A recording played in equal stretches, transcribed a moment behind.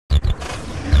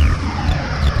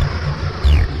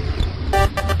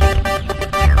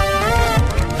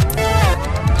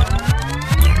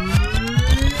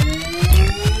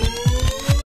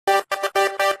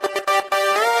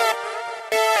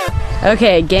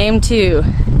Okay, game 2,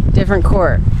 different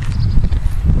court.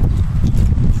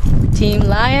 Team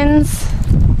Lions,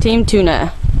 Team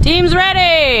Tuna. Team's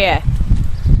ready!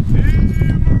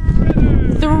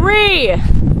 3,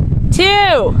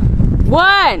 2,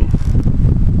 1.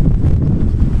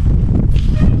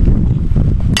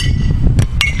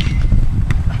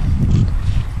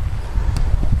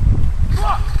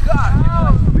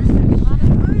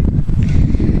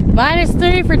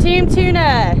 -3 for Team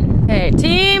Tuna. Okay,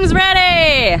 team's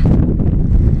ready.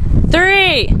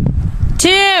 3,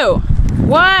 2,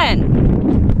 1.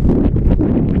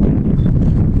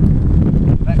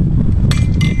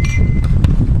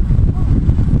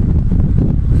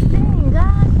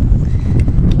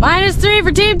 -3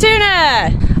 for Team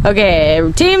Tuna. Okay,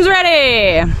 team's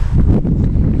ready.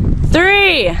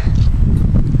 3,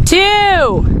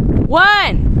 2,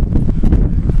 1.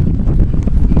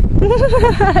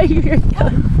 You're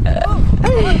going.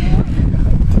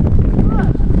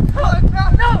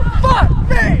 No, fuck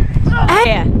me!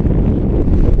 Hey.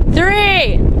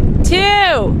 3,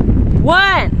 2,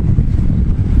 1.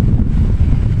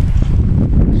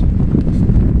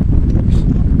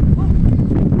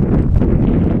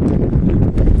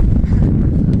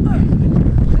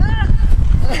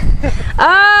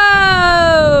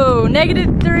 Oh,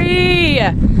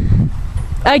 -3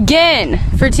 again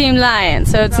for Team Lion.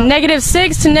 So it's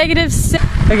 -6 to -6.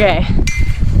 Okay.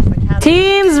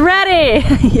 Team's ready.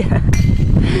 Yeah.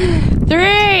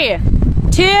 3,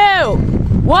 2,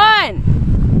 1.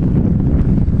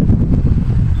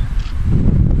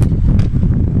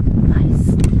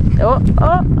 Nice. Oh,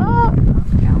 oh, oh.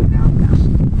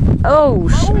 Oh,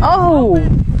 oh.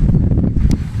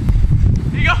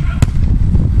 Here you go.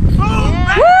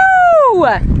 Woo!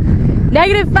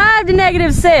 -5 to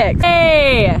 -6.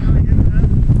 Hey.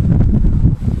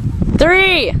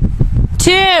 3,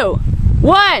 2,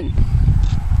 1.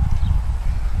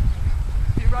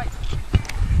 Right.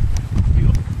 Here you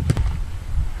go.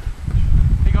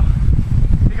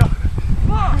 Here you go.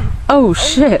 Oh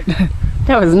shit.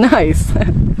 That was nice.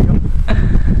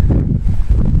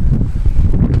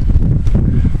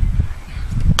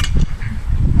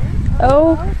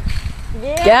 Oh.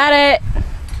 Yeah. Got it.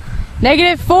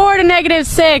 -4 to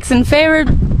 -6 in favor.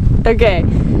 Okay.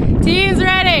 Team's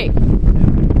ready.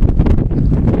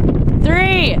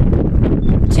 3,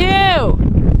 2,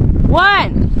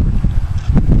 1.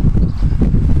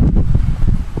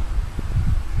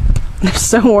 They're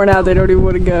so worn out they don't even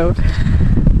want to go.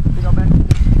 You go back.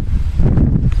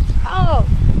 Oh.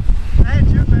 I ain't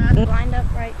too bad. Lined up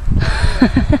right.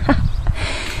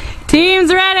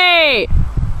 Team's ready.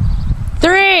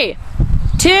 3,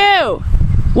 2,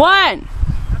 1.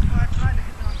 That's why I tried to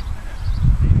hit the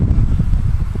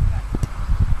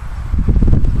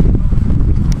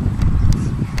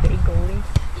Big goalie.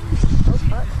 Oh,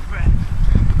 fuck.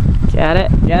 Got it.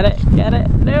 Got it. Got it.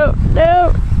 No.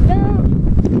 No. No.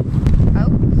 Oh.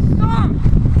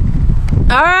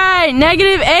 All right.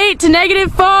 -8 to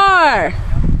 -4.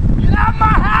 Get out of my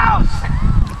house!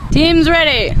 Team's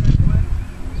ready.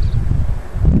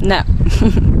 No.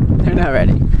 They're not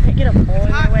ready. I get a ball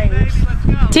in the way. Baby, let's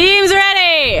go. Team's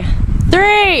ready.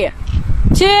 3,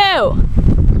 2,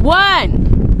 1.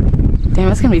 Damn,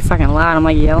 it's gonna be fucking loud. I'm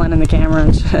like yelling in the camera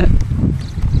and shit.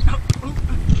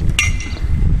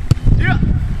 Yeah.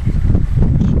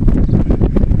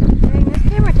 Dang, this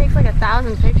camera takes like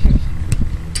 1,000 pictures.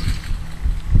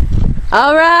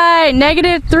 All right,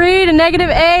 -3 to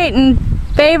 -8 in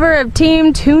favor of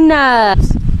Team Tuna.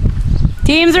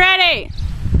 Team's ready.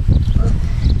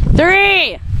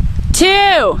 3,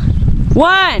 2,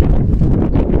 1.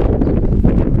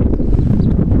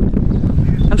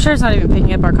 I'm sure it's not even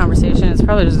picking up our conversation. It's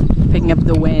probably just picking up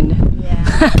the wind.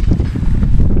 Yeah.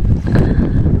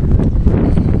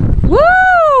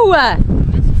 Woo!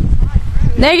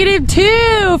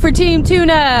 -2 for Team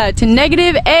Tuna to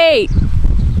 -8.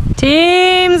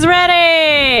 Team's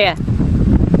ready.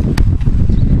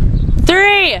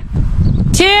 3,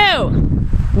 2,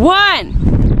 1.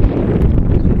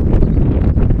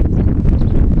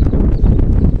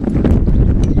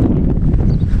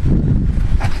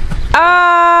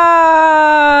 Oh!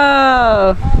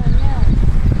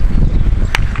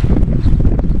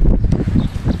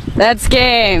 That's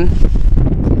game.